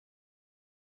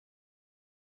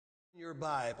Your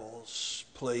Bibles,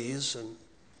 please, and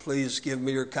please give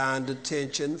me your kind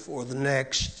attention for the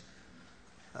next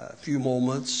few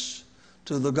moments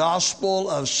to the Gospel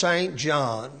of St.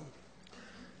 John,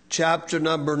 chapter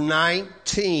number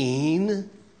 19,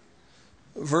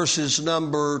 verses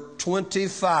number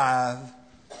 25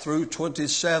 through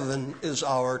 27 is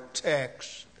our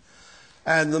text.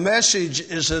 And the message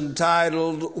is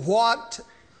entitled, "What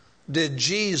Did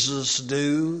Jesus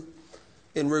Do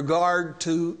in Regard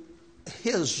to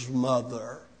His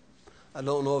Mother?" I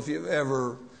don't know if you've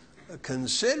ever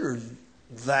considered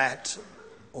that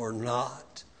or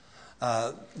not.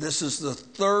 This is the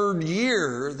third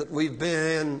year that we've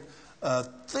been in a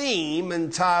theme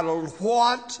entitled,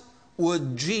 "What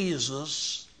Would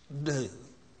Jesus Do?"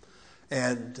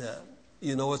 And,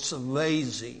 it's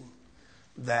amazing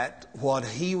that what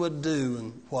He would do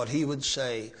and what He would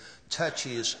say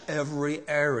touches every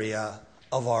area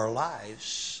of our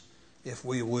lives, if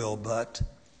we will but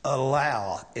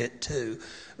allow it to.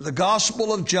 The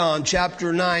Gospel of John,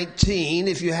 chapter 19,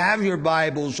 if you have your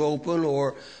Bibles open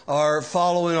or are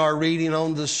following our reading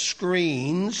on the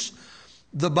screens,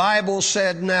 the Bible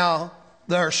said, "Now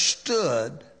there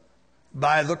stood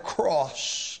by the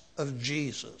cross of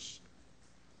Jesus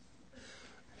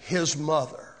His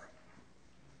mother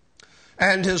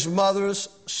and His mother's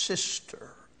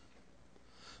sister,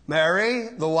 Mary,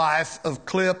 the wife of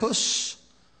Cleopas,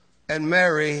 and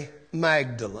Mary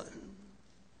Magdalene.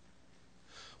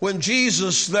 When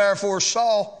Jesus therefore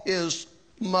saw His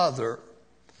mother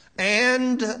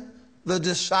and the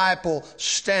disciple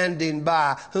standing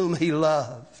by whom He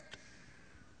loved,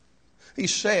 He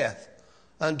saith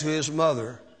unto His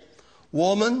mother,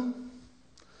 Woman,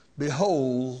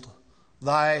 behold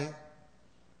thy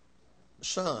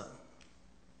son.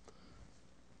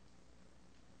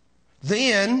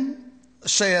 Then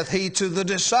saith He to the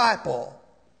disciple,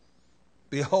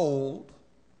 Behold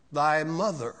thy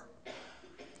mother.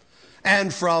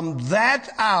 And from that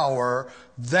hour,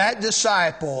 that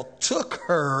disciple took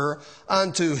her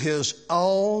unto his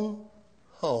own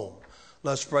home."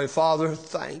 Let's pray. Father,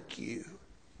 thank You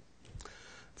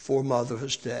for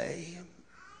Mother's Day.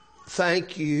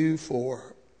 Thank You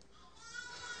for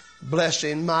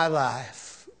blessing my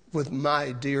life with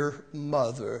my dear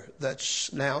mother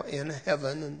that's now in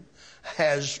heaven and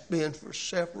has been for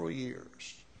several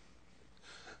years.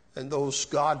 And those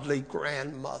godly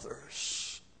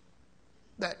grandmothers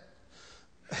that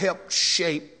helped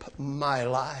shape my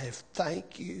life.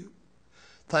 Thank You.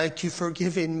 Thank You for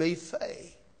giving me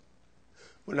faith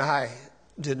when I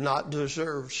did not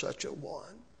deserve such a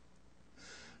one.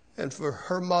 And for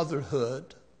her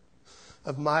motherhood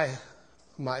of my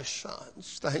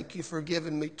sons. Thank You for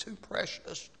giving me two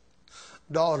precious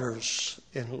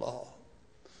daughters-in-law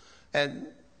and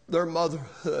their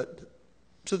motherhood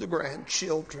to the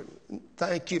grandchildren.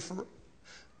 Thank You for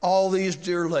all these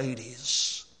dear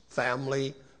ladies,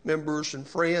 family members and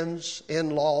friends,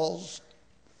 in-laws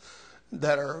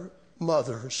that are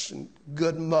mothers and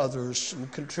good mothers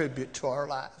and contribute to our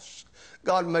lives.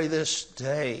 God, may this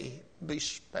day be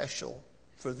special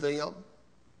for them.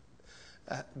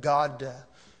 God,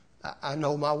 I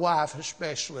know my wife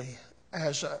especially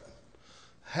has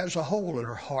a hole in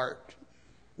her heart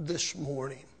this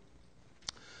morning.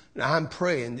 Now I'm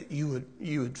praying that you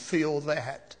would fill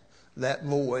that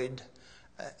void,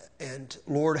 and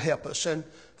Lord, help us. And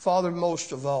Father,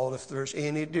 most of all, if there's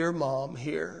any dear mom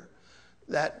here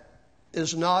that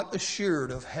is not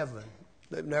assured of heaven,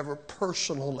 they've never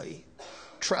personally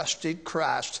trusted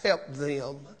Christ, help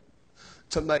them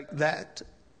to make that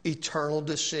eternal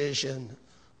decision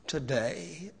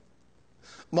today.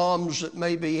 Moms that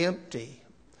may be empty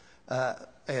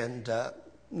and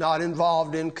not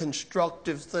involved in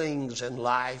constructive things in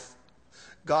life,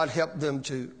 God, help them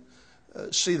to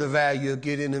see the value of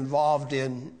getting involved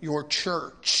in Your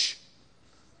church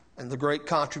and the great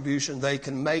contribution they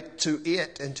can make to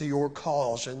it and to Your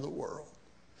cause in the world.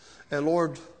 And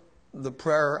Lord, the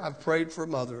prayer I've prayed for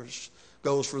mothers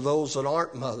goes for those that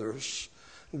aren't mothers,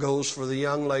 goes for the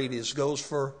young ladies, goes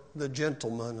for the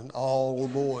gentlemen and all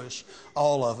the boys,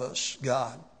 all of us.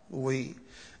 God, we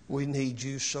need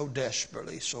You so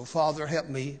desperately. So Father, help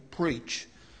me preach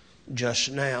just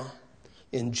now.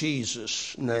 In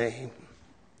Jesus' name,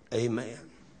 amen.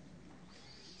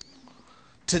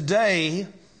 Today,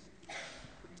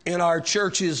 in our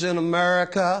churches in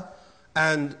America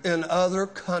and in other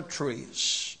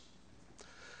countries,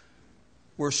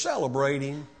 we're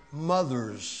celebrating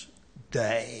Mother's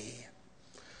Day.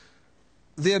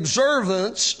 The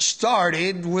observance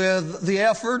started with the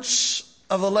efforts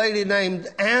of a lady named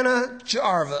Anna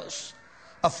Jarvis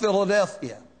of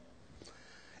Philadelphia.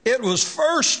 It was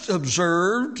first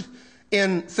observed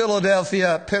in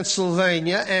Philadelphia,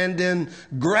 Pennsylvania, and in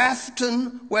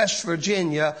Grafton, West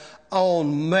Virginia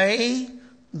on May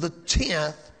the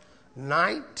 10th,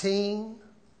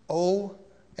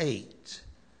 1908.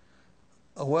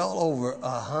 Well over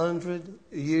 100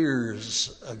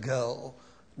 years ago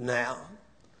now.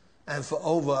 And for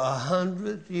over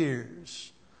 100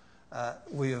 years,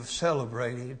 we have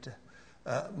celebrated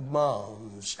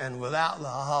moms. And without the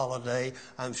holiday,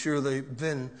 I'm sure they've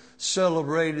been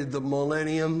celebrated the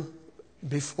millennium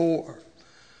before.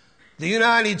 The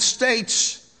United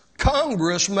States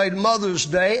Congress made Mother's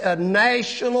Day a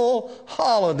national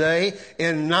holiday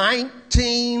in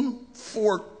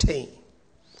 1914.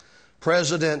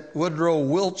 President Woodrow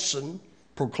Wilson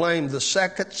proclaimed the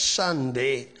second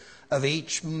Sunday of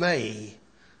each May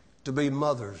to be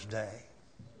Mother's Day.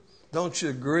 Don't you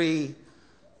agree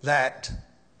that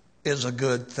is a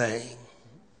good thing?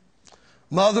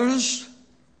 Mothers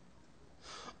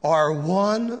are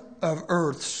one of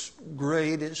earth's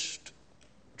greatest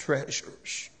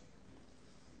treasures.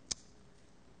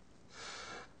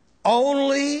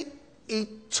 Only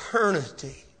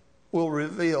eternity will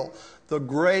reveal the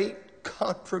great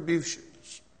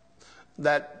contributions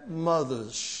that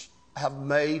mothers have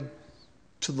made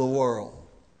to the world,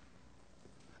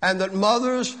 and that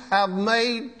mothers have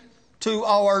made to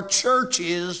our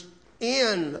churches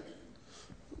in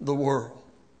the world.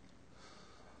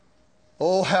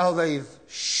 Oh, how they've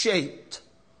shaped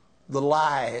the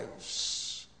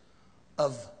lives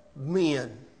of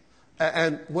men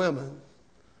and women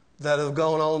that have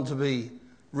gone on to be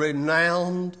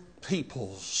renowned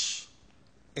peoples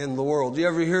in the world. Do you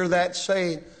ever hear that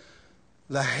saying,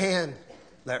 the hand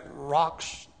that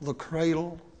rocks the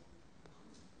cradle?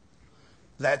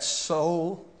 That's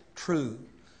so true.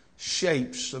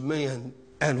 Shapes the men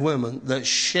and women that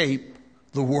shape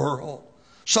the world.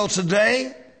 So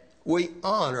today we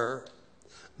honor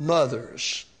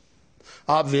mothers.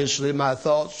 Obviously my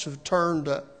thoughts have turned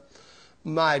to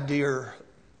my dear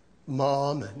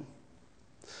mom, and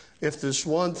if there's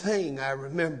one thing I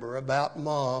remember about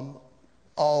Mom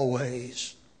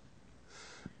always,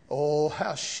 oh,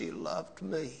 how she loved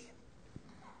me,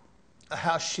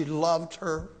 how she loved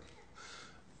her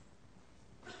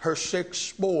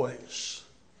 6 boys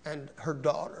and her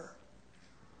daughter,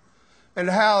 and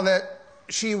how that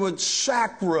she would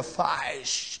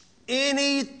sacrifice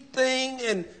anything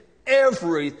and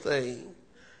everything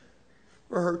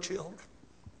for her children.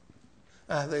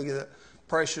 I think of the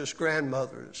precious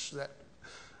grandmothers that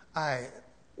I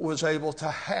was able to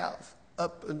have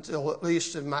up until at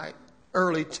least in my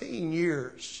early teen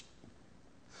years.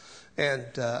 And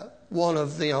one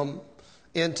of them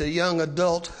into young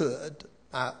adulthood.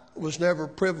 I was never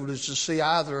privileged to see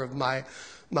either of my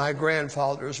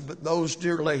grandfathers, but those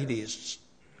dear ladies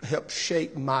helped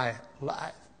shape my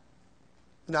life.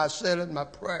 And I said in my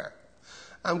prayer,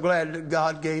 I'm glad that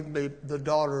God gave me the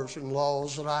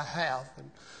daughters-in-laws that I have,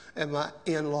 and my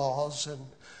in-laws,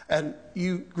 and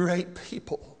you great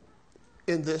people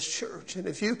in this church. And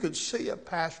if you could see a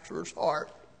pastor's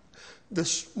heart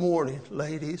this morning,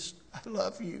 ladies, I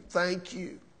love you. Thank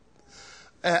you.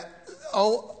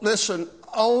 Listen,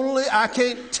 I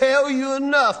can't tell you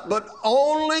enough, but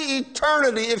only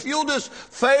eternity, if you'll just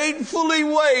faithfully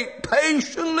wait,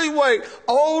 patiently wait,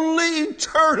 only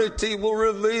eternity will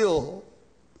reveal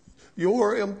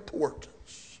your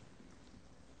importance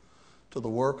to the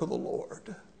work of the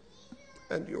Lord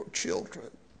and your children.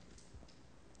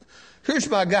 Here's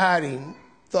my guiding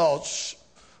thoughts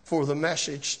for the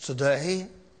message today.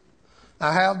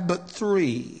 I have but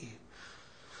 3.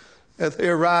 They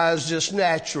arise just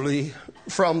naturally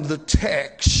from the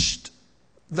text.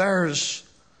 There's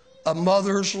a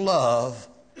mother's love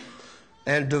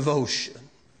and devotion.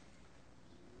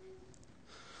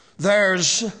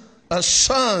 There's a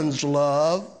son's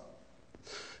love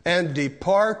and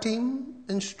departing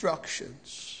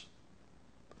instructions.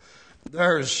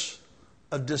 There's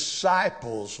a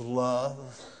disciple's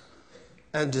love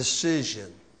and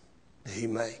decision he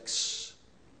makes.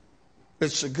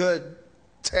 It's a good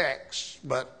text,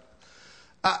 but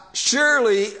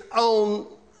surely on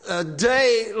a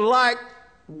day like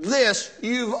this,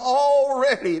 you've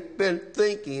already been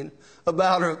thinking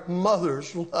about a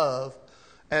mother's love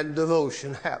and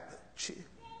devotion, haven't you?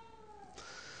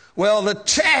 Well, the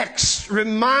text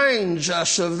reminds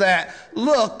us of that.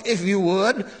 Look, if you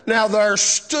would, now there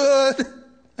stood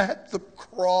at the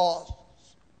cross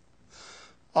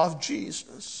of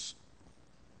Jesus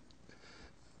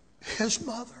his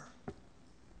mother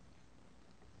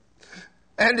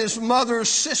and his mother's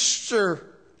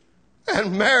sister,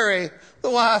 and Mary, the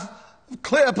wife of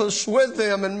Cleopas, with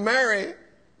them, and Mary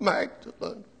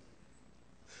Magdalene.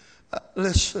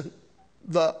 Listen,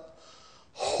 the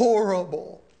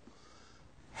horrible,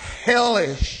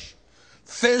 hellish,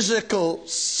 physical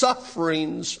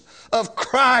sufferings of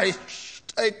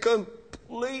Christ, a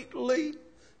completely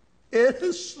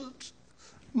innocent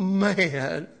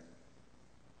man,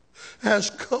 has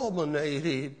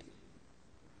culminated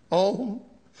on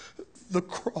the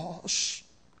cross.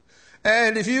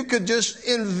 And if you could just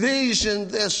envision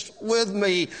this with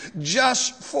me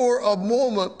just for a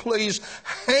moment, please,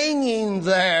 hanging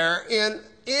there in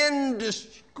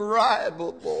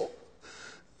indescribable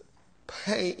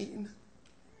pain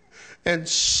and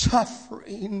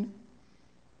suffering,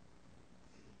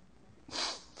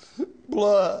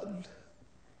 blood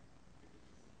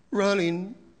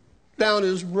running down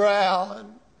his brow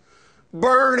and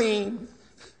burning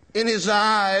in his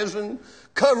eyes and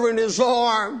covering his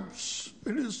arms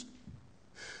and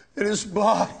his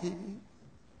body.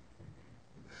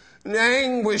 And the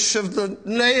anguish of the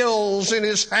nails in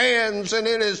his hands and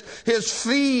in his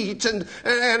feet. And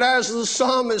as the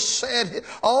psalmist said,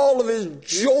 all of his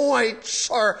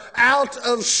joints are out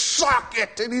of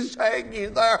socket and he's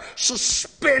hanging there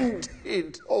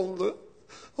suspended on the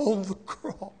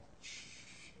cross.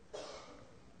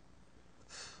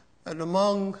 And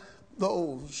among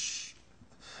those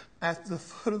at the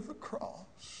foot of the cross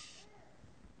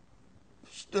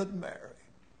stood Mary.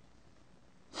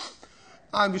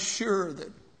 I'm sure that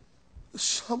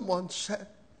someone said,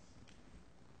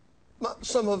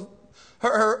 some of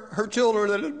her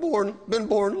children that had been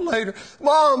born later,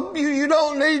 Mom, you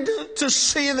don't need to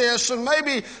see this. And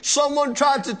maybe someone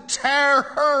tried to tear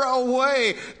her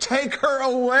away, take her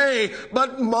away.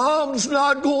 But Mom's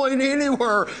not going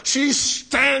anywhere. She's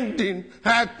standing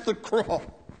at the cross.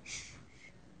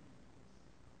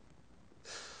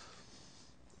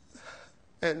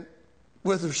 And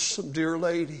with her some dear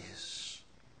ladies,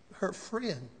 her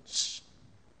friends,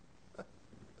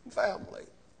 family,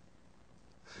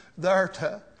 there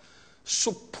to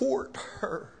support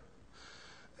her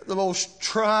at the most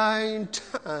trying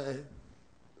time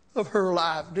of her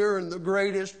life, during the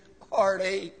greatest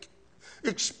heartache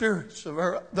experience of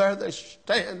her. There they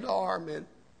stand arm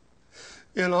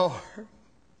in arm.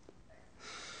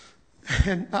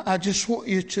 And I just want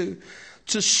you to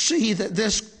see that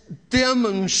this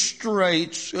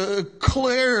demonstrates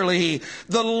clearly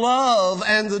the love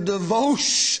and the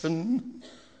devotion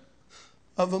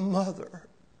of a mother.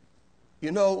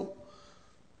 You know,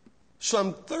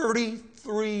 some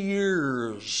 33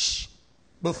 years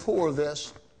before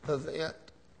this event,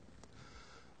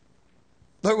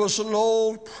 there was an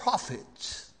old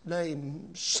prophet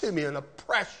named Simeon, a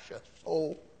precious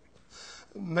old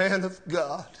man of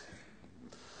God,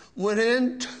 went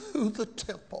into the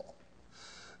temple.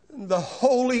 The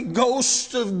Holy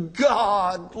Ghost of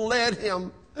God led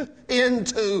him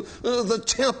into the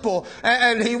temple,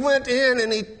 and he went in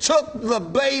and he took the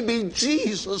baby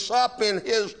Jesus up in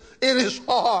his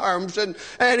arms,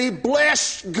 and he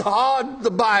blessed God.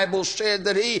 The Bible said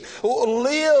that he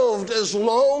lived as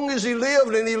long as he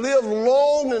lived, and he lived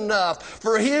long enough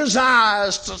for his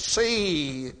eyes to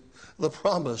see the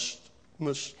promised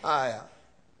Messiah.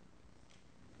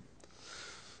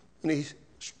 And he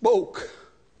spoke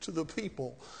to the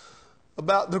people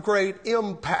about the great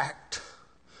impact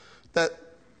that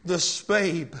this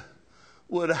babe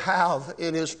would have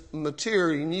in his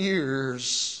maturing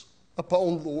years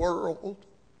upon the world.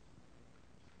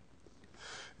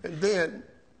 And then,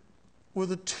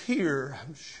 with a tear,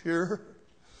 I'm sure,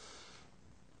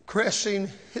 caressing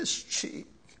his cheek,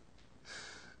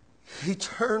 he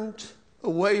turned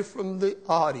away from the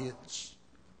audience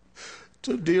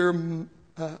to dear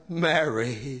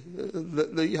Mary,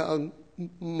 the young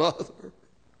mother,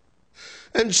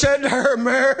 and said to her,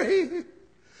 Mary,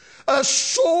 a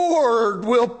sword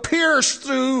will pierce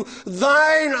through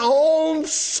thine own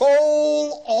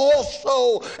soul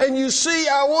also. And you see,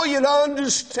 I want you to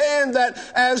understand that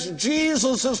as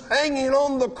Jesus is hanging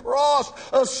on the cross,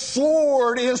 a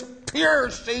sword is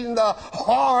piercing the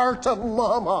heart of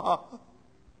Mama.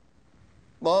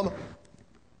 Mama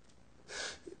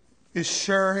is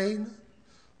sharing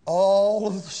all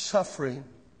of the suffering,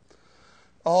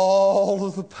 all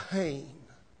of the pain,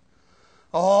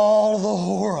 all the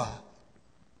horror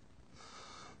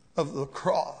of the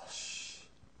cross.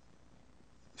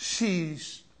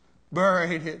 She's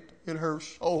buried it in her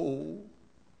soul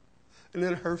and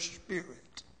in her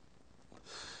spirit.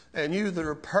 And you that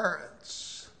are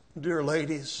parents, dear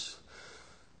ladies,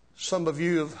 some of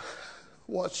you have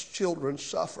watched children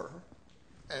suffer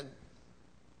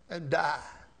and die.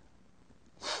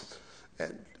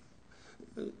 And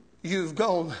you've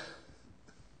gone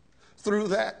through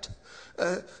that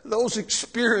those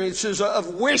experiences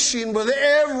of wishing with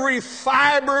every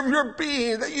fiber of your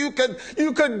being that you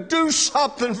could do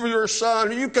something for your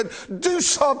son, you could do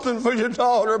something for your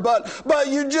daughter, but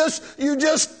you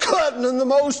just couldn't. And the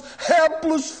most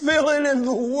helpless feeling in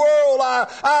the world,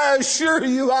 I assure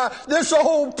you, this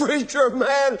old preacher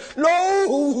man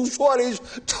knows what he's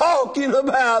talking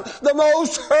about. The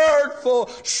most hurtful,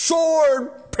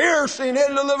 sword piercing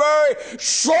into the very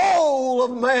soul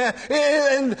of man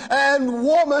and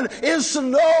woman is to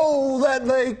know that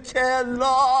they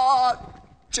cannot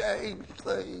change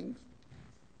things,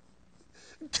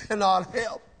 cannot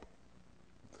help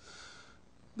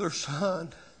their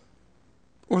son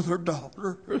or their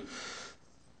daughter.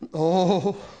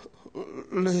 Oh,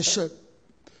 listen,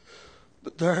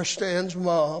 but there stands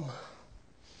Mom.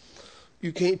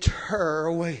 You can't tear her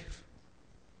away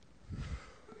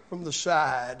from the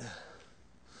side.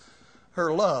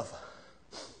 Her love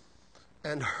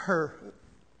and her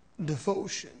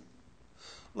devotion.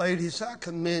 Ladies, I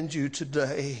commend you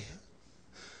today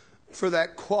for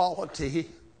that quality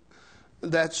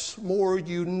that's more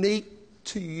unique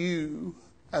to you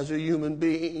as a human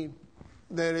being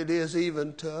than it is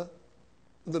even to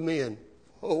the men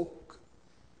folk.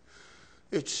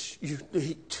 It's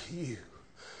unique to you.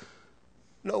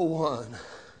 No one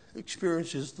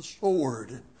experiences the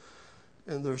sword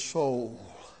in their soul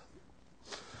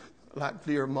like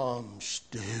dear moms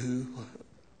do.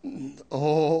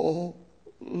 Oh,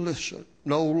 listen,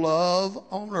 no love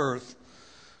on earth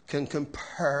can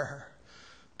compare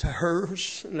to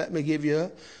hers. And let me give you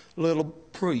a little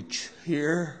preach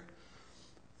here.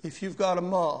 If you've got a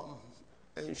mom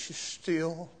and she's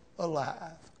still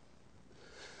alive,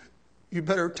 you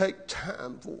better take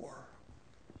time for her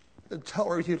and tell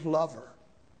her you love her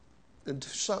and do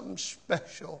something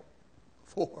special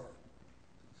for her.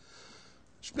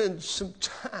 Spend some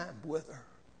time with her.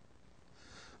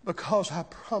 Because I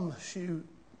promise you,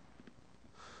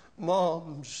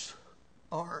 moms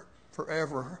aren't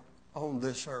forever on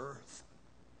this earth.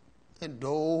 And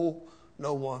no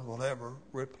one will ever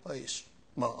replace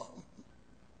Mom.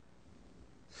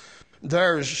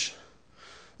 There's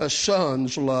a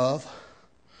son's love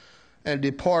and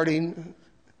departing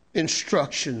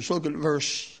instructions. Look at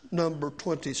verse number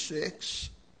 26.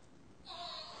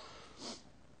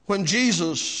 When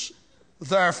Jesus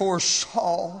therefore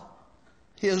saw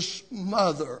his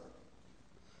mother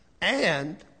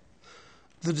and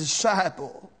the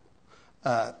disciple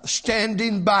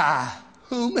standing by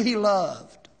whom he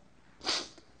loved,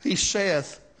 he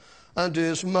saith unto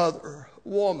his mother,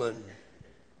 Woman,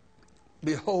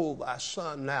 behold thy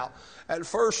son. Now, at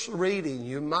first reading,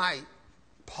 you might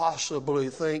possibly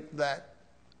think that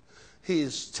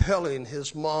he's telling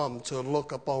his mom to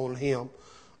look upon him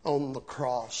on the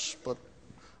cross. But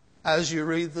as you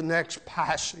read the next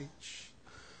passage,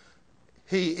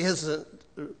 he isn't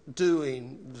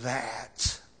doing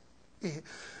that. He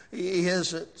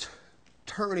isn't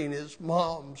turning his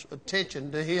mom's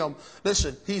attention to him.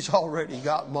 Listen, he's already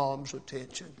got Mom's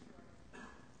attention.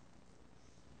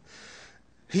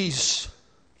 He's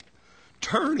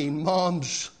turning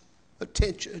Mom's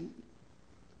attention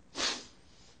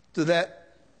to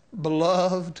that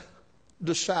beloved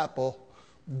disciple,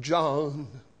 John,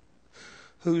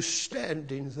 who's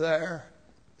standing there.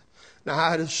 Now,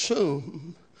 I'd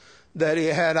assume that he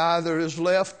had either his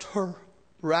left or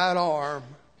right arm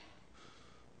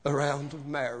around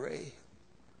Mary.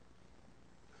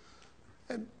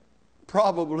 And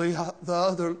probably the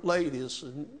other ladies,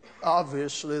 and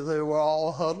obviously they were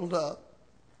all huddled up,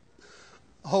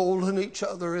 holding each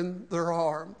other in their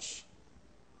arms.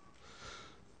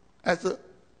 At the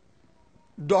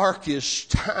darkest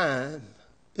time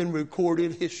in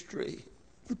recorded history,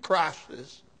 the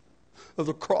crisis of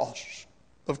the cross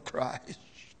of Christ.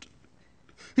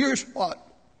 Here's what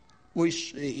we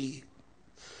see.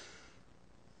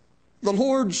 The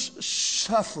Lord's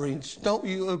sufferings, don't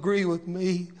you agree with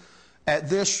me, at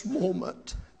this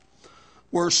moment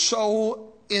were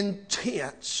so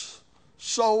intense,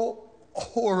 so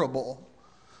horrible,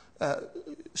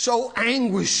 so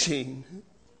anguishing,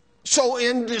 so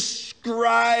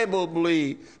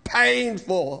indescribably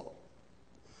painful,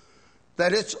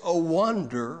 that it's a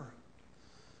wonder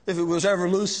if it was ever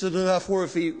lucid enough, or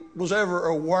if he was ever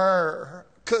aware,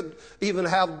 could even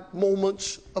have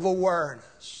moments of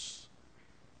awareness.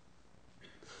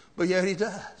 But yet he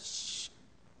does.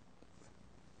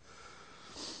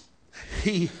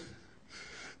 He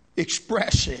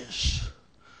expresses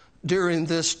during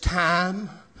this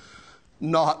time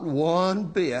not one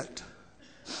bit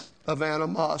of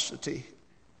animosity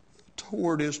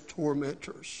toward his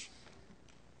tormentors.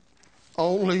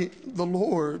 Only the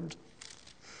Lord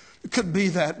It could be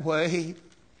that way.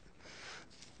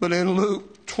 But in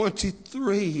Luke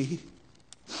 23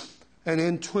 and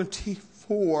in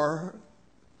 24,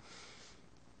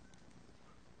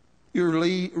 you're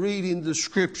reading the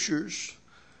scriptures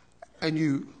and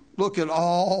you look at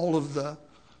all of the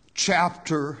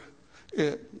chapter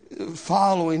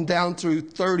following down through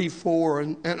 34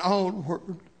 and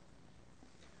onward.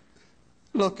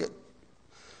 Look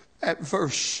at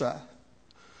verse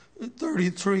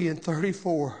 33 and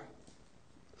 34.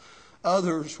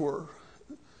 Others were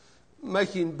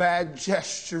making bad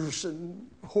gestures and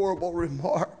horrible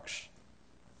remarks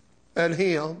at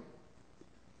him.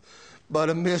 But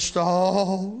amidst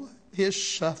all his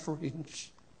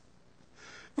sufferings,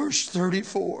 verse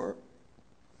 34,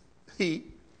 he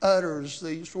utters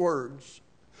these words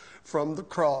from the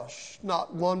cross.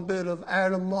 Not one bit of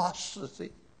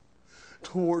animosity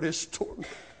toward his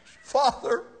tormentors.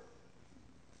 Father,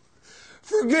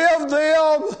 forgive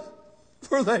them,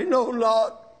 for they know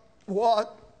not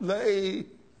what they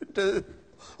do.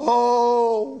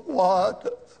 Oh,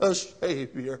 what a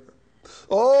Savior.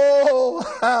 Oh,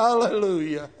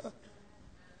 hallelujah.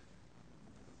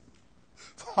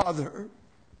 Father,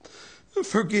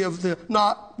 forgive them.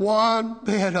 Not one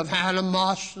bit of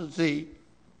animosity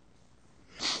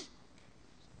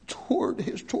toward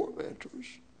his tormentors.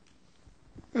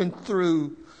 And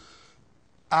through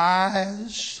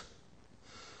eyes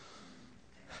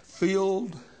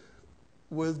filled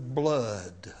with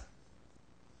blood,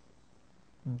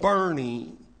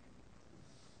 burning,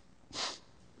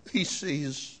 he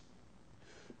sees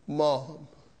Mom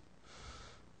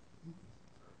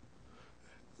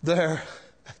there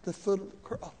at the foot of the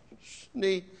cross.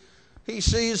 And he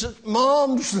sees that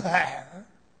Mom's there.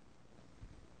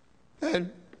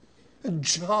 And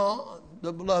John,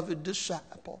 the beloved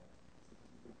disciple,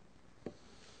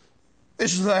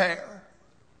 is there.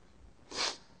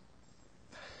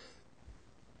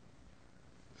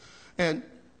 And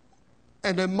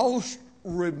the most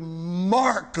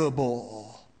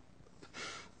remarkable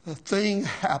thing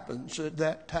happens at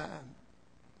that time.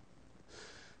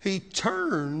 He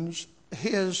turns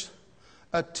his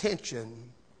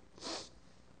attention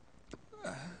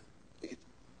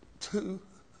to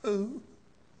who?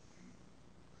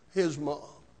 His mom.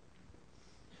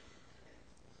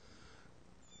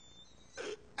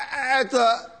 At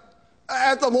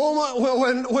the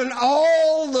moment when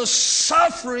all the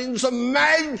sufferings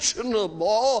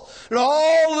imaginable and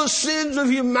all the sins of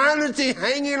humanity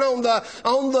hanging on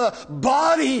the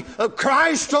body of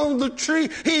Christ on the tree,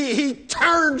 he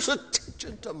turns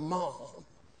attention to Mom.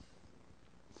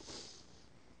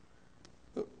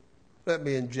 Let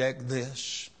me inject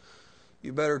this.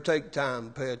 You better take time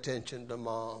and pay attention to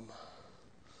Mom.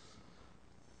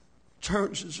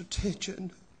 Turns his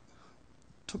attention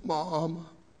to Mom.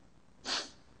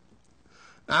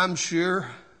 I'm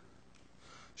sure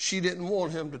she didn't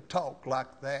want him to talk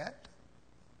like that.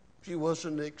 She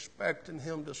wasn't expecting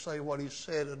him to say what he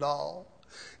said at all.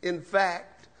 In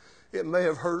fact, it may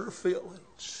have hurt her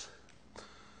feelings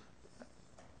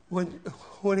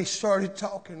when he started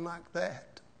talking like that.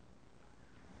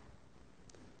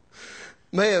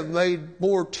 May have made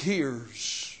more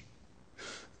tears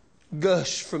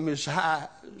gush from his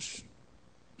eyes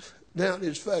down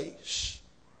his face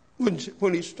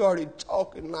when he started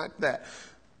talking like that.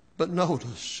 But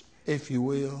notice, if you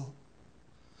will,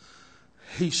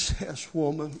 he says,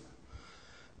 woman,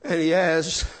 and he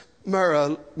has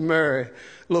Mary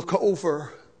look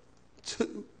over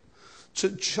to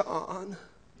John.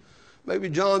 Maybe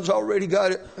John's already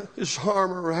got his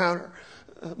arm around her.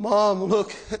 Mom,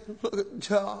 look at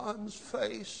John's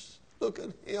face. Look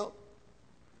at him.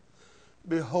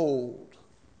 Behold,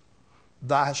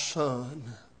 thy son.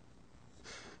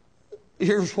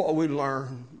 Here's what we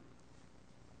learn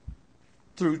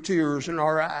through tears in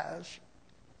our eyes,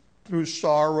 through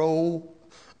sorrow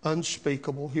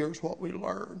unspeakable. Here's what we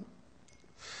learn.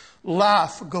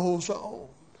 Life goes on,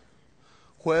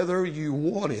 whether you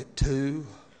want it to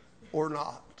or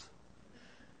not.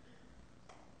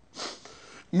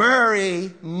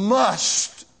 Mary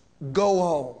must go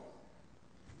on.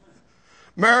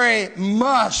 Mary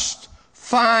must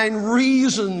find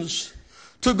reasons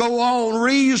to go on,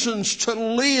 reasons to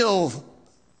live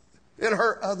in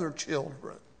her other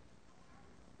children.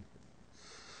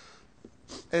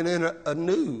 And in a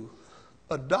new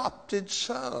adopted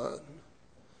son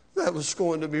that was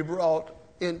going to be brought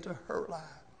into her life.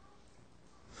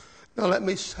 Now let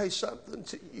me say something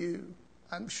to you.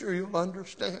 I'm sure you'll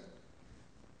understand.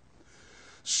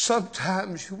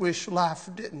 Sometimes you wish life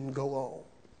didn't go on.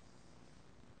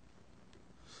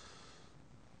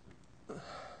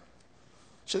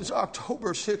 Since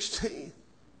October 16th,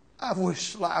 I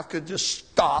wish life could just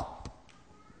stop.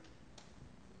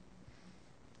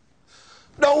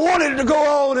 Don't want it to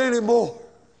go on anymore.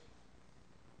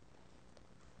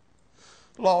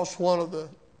 Lost one of the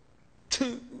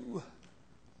two,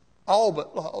 all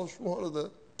but lost one of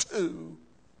the two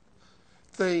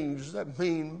things that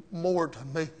mean more to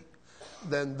me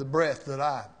than the breath that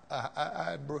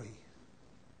I breathe.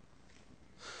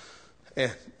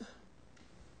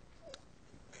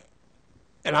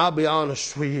 And I'll be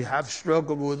honest with you, I've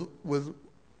struggled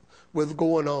with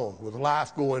going on, with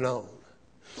life going on.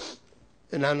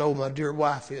 And I know my dear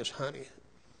wife is, honey.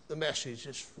 The message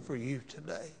is for you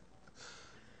today.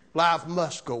 Life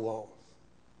must go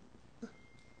on.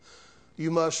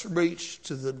 You must reach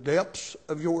to the depths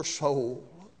of your soul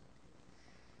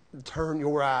and turn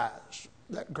your eyes.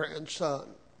 That grandson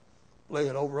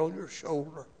laying over on your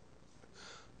shoulder.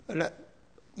 And that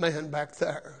man back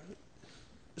there,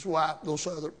 his wife, those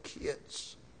other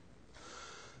kids.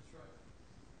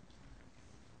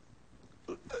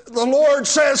 The Lord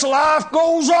says life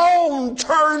goes on.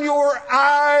 Turn your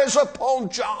eyes upon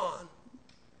John.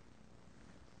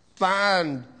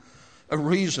 Find a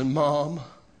reason, Mom,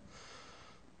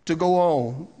 to go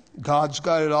on. God's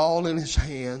got it all in His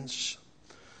hands.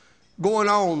 Going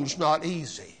on's not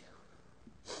easy,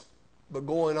 but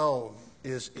going on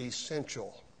is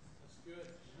essential.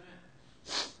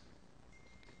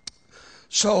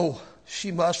 So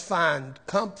she must find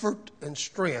comfort and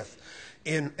strength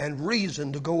and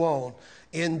reason to go on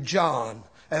in John,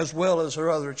 as well as her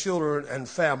other children and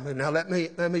family. Now let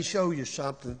me show you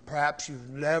something perhaps you've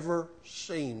never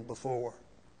seen before.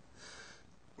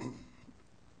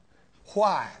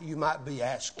 Why, you might be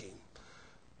asking?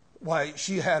 Why,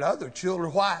 she had other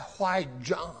children. Why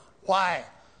John? Why?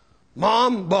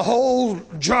 Mom,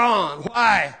 behold John.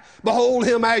 Why? Behold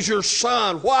him as your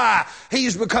son. Why?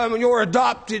 He's becoming your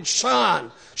adopted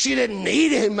son. She didn't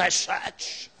need him as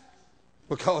such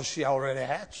because she already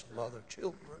had some other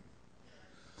children.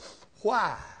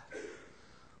 Why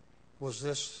was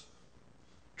this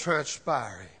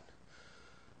transpiring?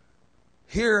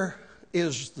 Here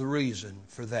is the reason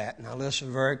for that. Now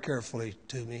listen very carefully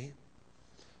to me.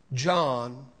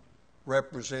 John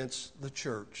represents the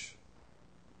church.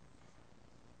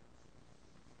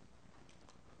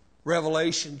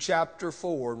 Revelation chapter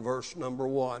 4 and verse number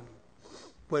 1.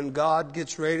 When God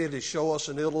gets ready to show us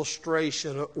an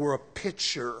illustration or a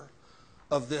picture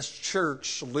of this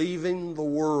church leaving the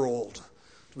world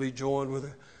to be joined with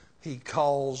her, He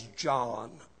calls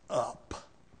John up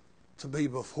to be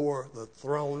before the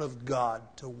throne of God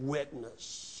to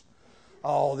witness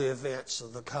all the events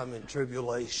of the coming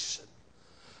tribulation.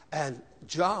 And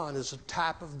John is a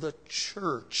type of the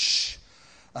church.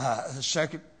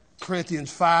 2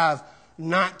 Corinthians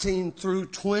 5:19 through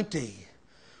 20.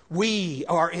 We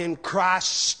are in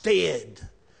Christ's stead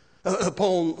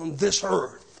upon this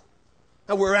earth.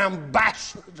 And we're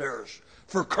ambassadors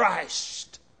for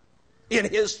Christ in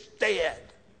His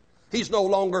stead. He's no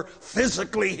longer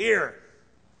physically here,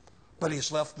 but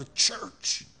He's left the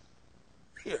church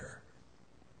here.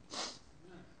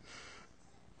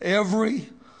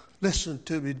 Listen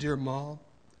to me, dear Mom,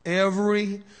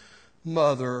 every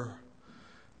mother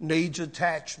needs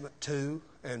attachment to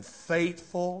and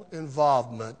faithful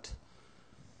involvement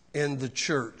in the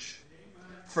church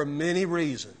for many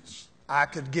reasons. I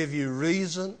could give you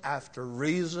reason after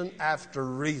reason after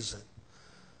reason.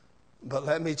 But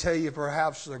let me tell you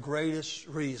perhaps the greatest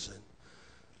reason: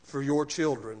 for your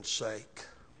children's sake,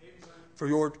 for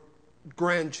your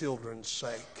grandchildren's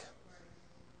sake,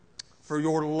 for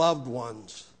your loved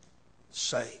ones'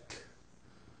 sake.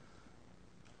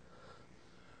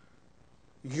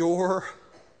 Your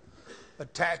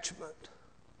attachment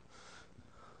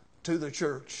to the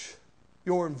church,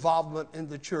 your involvement in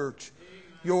the church,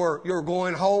 you're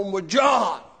going home with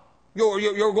John.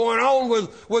 You're going on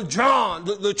with John,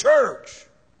 the church.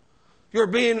 You're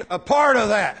being a part of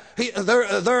that.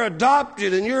 They're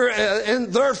adopted, and you're in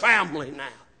their family now.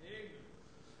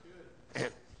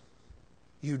 And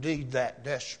you need that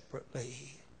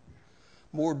desperately,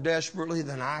 more desperately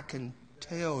than I can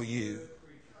tell you.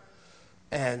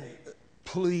 And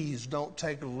please don't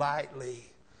take lightly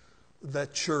the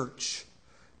church.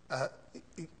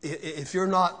 If you're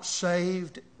not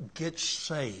saved, get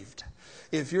saved.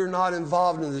 If you're not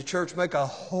involved in the church, make a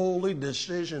holy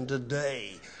decision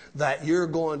today that you're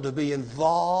going to be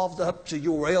involved up to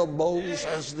your elbows,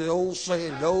 as the old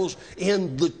saying goes,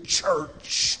 in the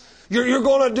church. You're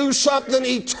going to do something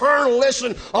eternal.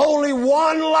 Listen, only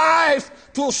one life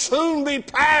will soon be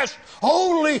passed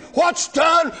Only what's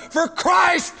done for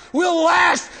Christ will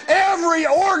last. Every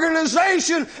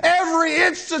organization, every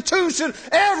institution,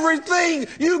 everything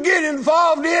you get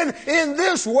involved in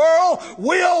this world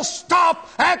will stop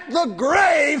at the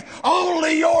grave.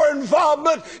 Only your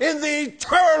involvement in the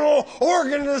eternal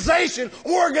organism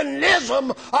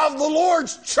of the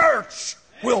Lord's church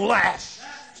will last.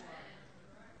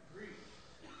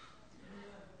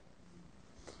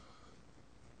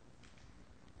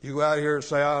 You go out here and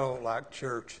say, I don't like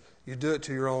church. You do it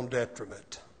to your own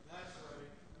detriment.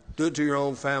 Do it to your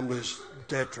own family's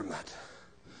detriment.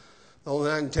 The only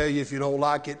thing I can tell you, if you don't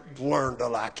like it, learn to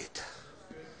like it.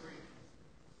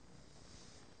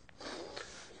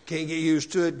 Can't get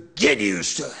used to it, get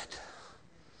used to it.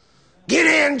 Get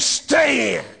in,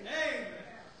 stay in.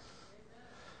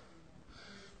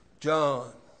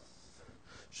 John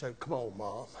said, come on,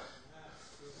 Mom.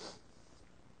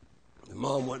 And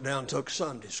Mom went down and took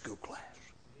Sunday school class.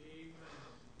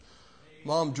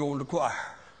 Mom joined the choir.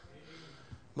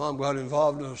 Mom got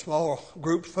involved in a small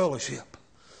group fellowship.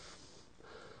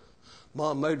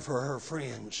 Mom made for her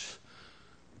friends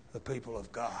the people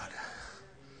of God.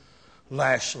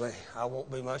 Lastly, I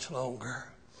won't be much longer.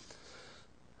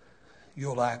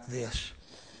 You'll like this.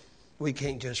 We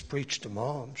can't just preach to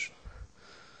moms.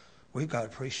 We've got to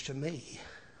preach to me.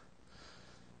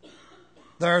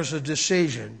 There's a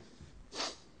decision.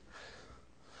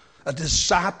 A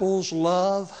disciple's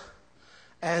love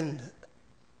and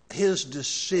his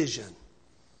decision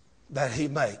that he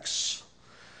makes.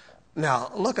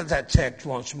 Now, look at that text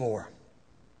once more.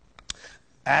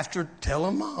 After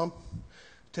telling Mom,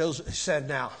 he said,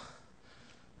 now,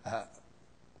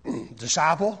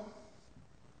 disciple,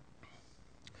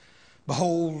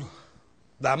 behold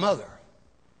thy mother.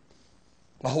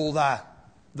 Behold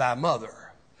thy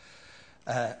mother.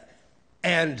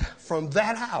 And from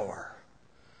that hour,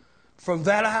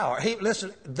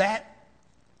 that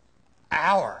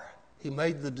hour, he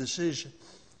made the decision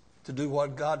to do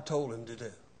what God told him to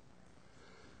do.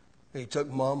 And he took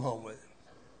Mom home with him.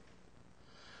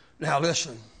 Now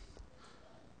listen,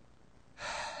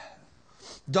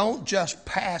 don't just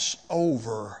pass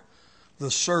over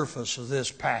the surface of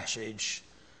this passage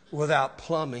without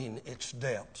plumbing its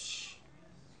depths.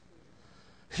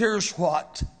 Here's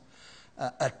what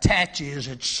attaches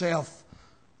itself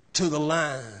to the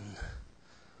line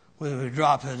when we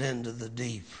drop it into the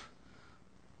deep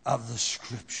of the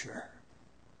Scripture.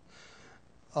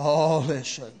 Oh,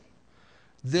 listen.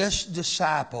 This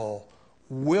disciple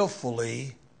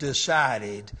willfully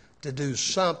decided to do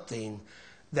something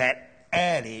that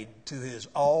added to his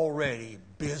already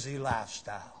busy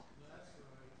lifestyle.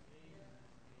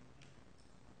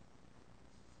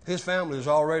 His family was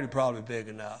already probably big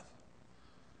enough.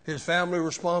 His family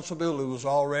responsibility was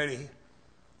already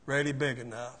big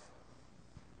enough.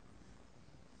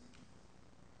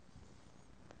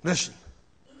 Listen,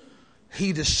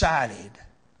 he decided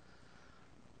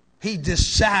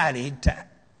to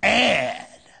add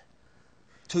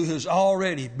to his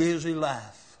already busy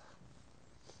life.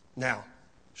 Now,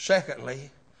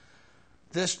 secondly,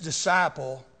 this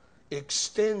disciple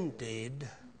extended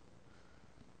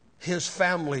his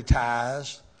family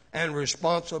ties and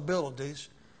responsibilities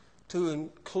to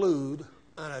include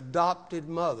an adopted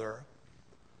mother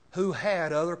who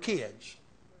had other kids.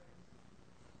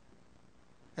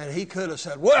 And he could have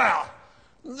said, well,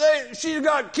 she's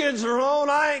got kids of her own.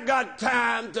 I ain't got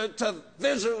time to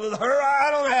visit with her.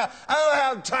 I don't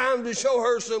have time to show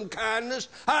her some kindness.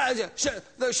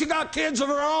 She got kids of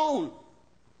her own.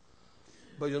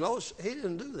 But you know, he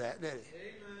didn't do that, did he?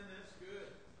 Amen, that's good.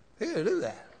 He didn't do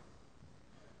that.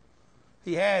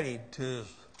 He added to his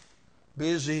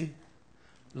busy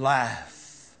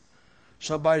life.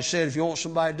 Somebody said, if you want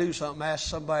somebody to do something, ask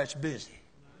somebody that's busy.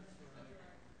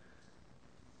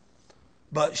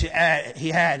 But he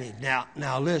added.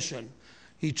 Now listen,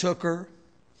 he took her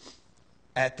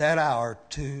at that hour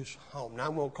to his home. Now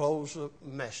I'm going to close the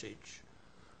message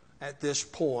at this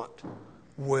point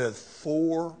with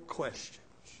 4 questions.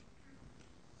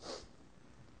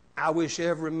 I wish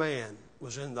every man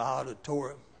was in the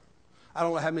auditorium. I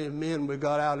don't know how many men we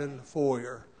got out in the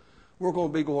foyer. We're going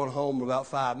to be going home in about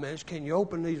 5 minutes. Can you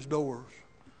open these doors?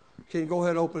 Can you go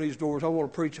ahead and open these doors? I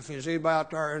want to preach. If there's anybody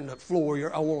out there in the floor,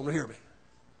 I want them to hear me.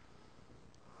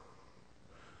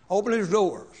 Open these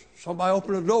doors. Somebody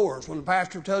open the doors. When the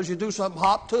pastor tells you to do something,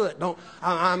 hop to it. Don't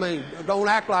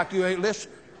act like you ain't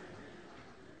listening.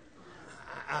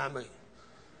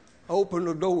 Open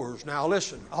the doors. Now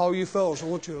listen, all you fellas, I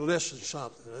want you to listen to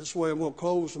something. This way we'll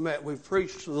close the mat. We've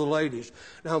preached to the ladies.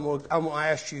 Now I'm going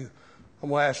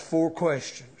to ask 4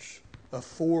 questions of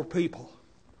 4 people.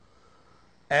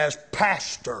 As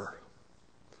pastor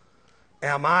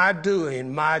Am I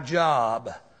doing my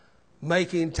job,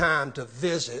 making time to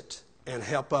visit and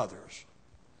help others?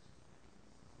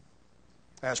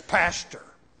 As pastor,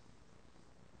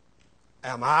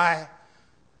 am I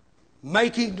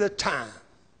making the time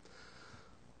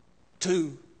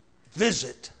to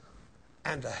visit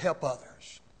and to help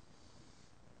others?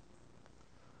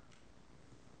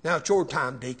 Now it's your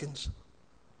time, deacons.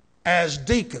 As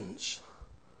deacons,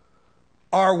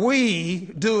 are we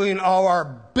doing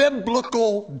our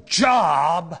biblical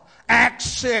job, Acts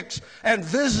 6, and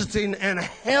visiting and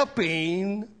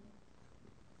helping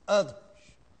others?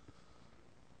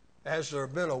 Has there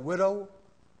been a widow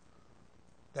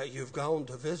that you've gone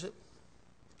to visit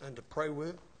and to pray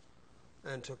with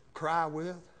and to cry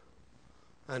with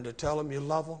and to tell them you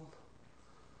love them?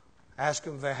 Ask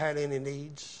them if they had any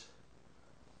needs?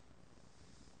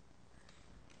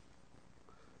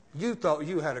 You thought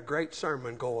you had a great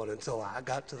sermon going until I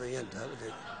got to the end of it, didn't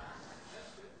you?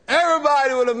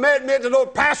 Everybody would have met me at the door.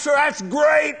 Pastor, that's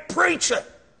great preaching.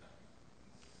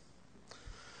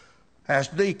 As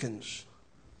deacons,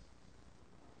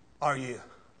 are you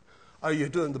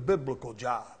doing the biblical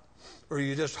job? Or are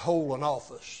you just holding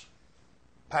office?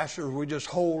 Pastor, are we just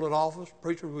holding office?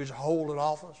 Preacher, are we just holding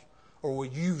office? Or are we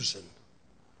using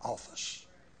office?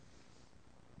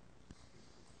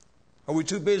 Are we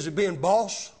too busy being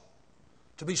boss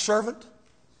to be servant?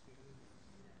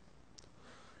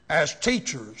 As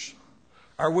teachers,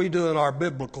 are we doing our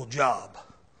biblical job?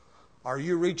 Are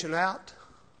you reaching out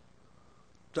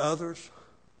to others?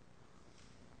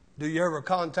 Do you ever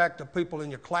contact the people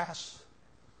in your class?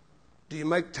 Do you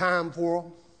make time for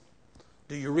them?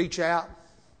 Do you reach out?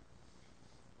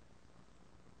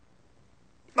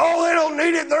 Oh, they don't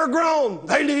need it. They're grown.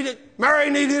 They need it. Mary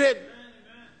needed it.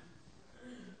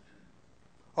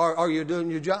 Or are you doing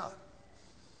your job?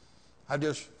 I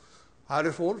just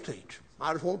want to teach.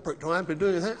 I just want to preach. Don't have to do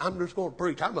anything. I'm just going to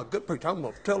preach. I'm a good preacher. I'm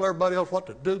going to tell everybody else what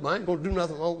to do, but I ain't going to do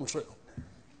nothing on myself.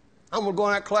 I'm going to go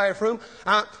in that classroom.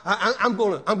 I'm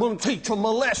going to teach them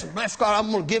a lesson. Bless God,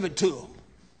 I'm going to give it to them.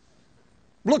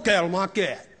 Look at them like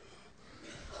that.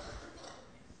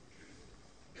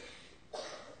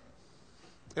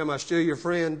 Am I still your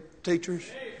friend, teachers?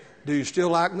 Do you still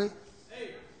like me?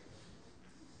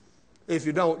 If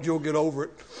you don't, you'll get over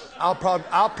it. I'll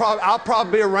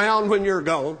probably be around when you're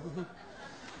gone.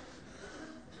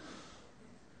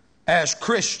 As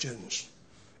Christians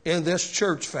in this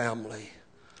church family,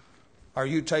 are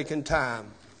you taking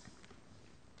time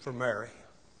for Mary?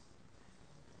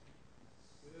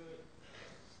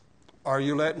 Are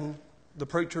you letting the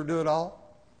preacher do it all?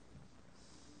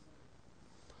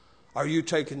 Are you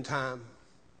taking time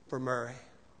for Mary?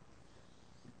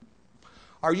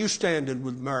 Are you standing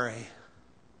with Mary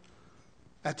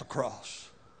at the cross?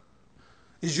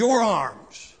 Is your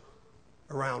arms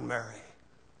around Mary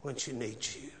when she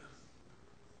needs you?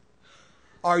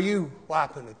 Are you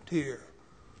wiping a tear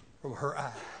from her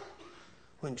eye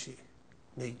when she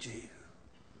needs you?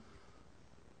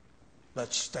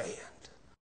 Let's stand.